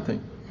say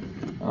something.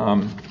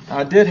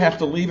 I did have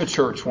to leave a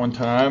church one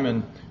time,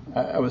 and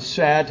I was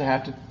sad to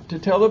have to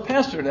tell the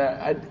pastor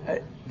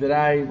that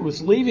I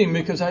was leaving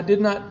because I did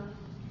not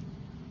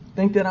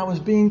think that I was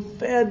being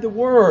fed the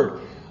Word.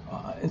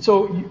 And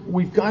so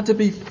we've got to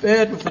be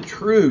fed with the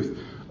truth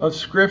of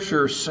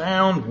Scripture,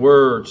 sound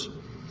words.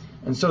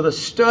 And so the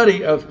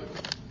study of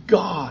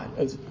God,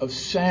 of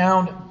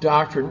sound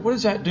doctrine, what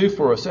does that do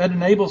for us? That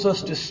enables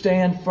us to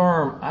stand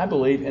firm, I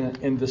believe,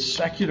 in the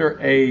secular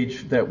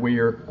age that we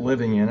are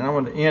living in. And I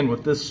want to end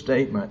with this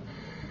statement,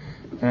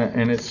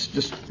 and it's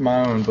just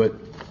my own, but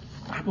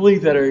I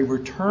believe that a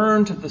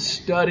return to the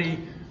study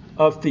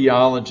of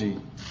theology,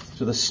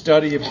 to the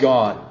study of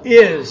God,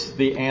 is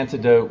the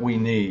antidote we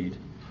need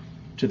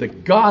to the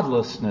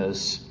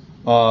godlessness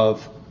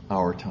of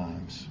our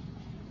times.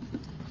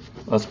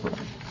 Let's pray.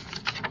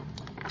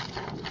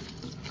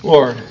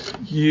 Lord,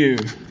 you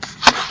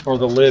are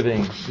the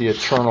living, the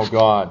eternal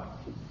God.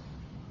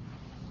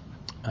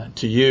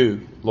 To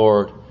you,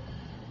 Lord,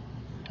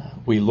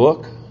 we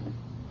look.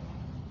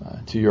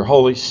 To your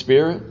Holy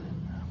Spirit,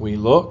 we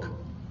look.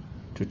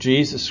 To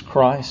Jesus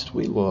Christ,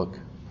 we look.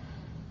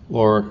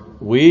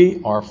 Lord,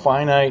 we are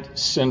finite,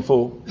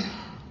 sinful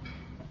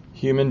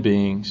human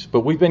beings,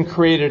 but we've been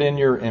created in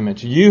your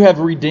image. You have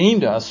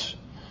redeemed us.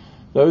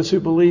 Those who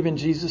believe in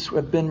Jesus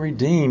have been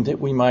redeemed that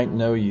we might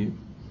know you.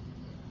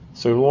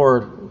 So,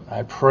 Lord,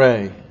 I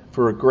pray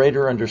for a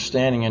greater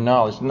understanding and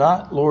knowledge.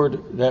 Not,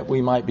 Lord, that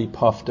we might be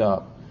puffed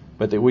up,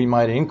 but that we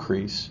might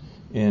increase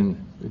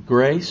in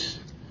grace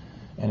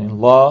and in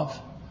love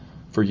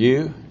for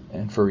you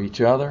and for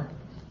each other.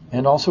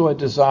 And also a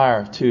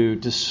desire to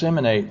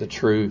disseminate the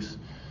truth,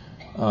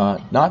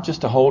 not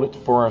just to hold it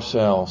for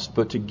ourselves,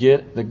 but to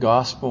get the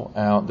gospel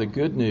out, the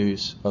good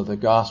news of the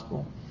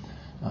gospel,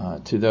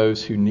 to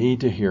those who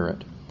need to hear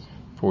it.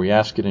 For we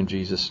ask it in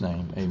Jesus'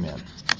 name. Amen.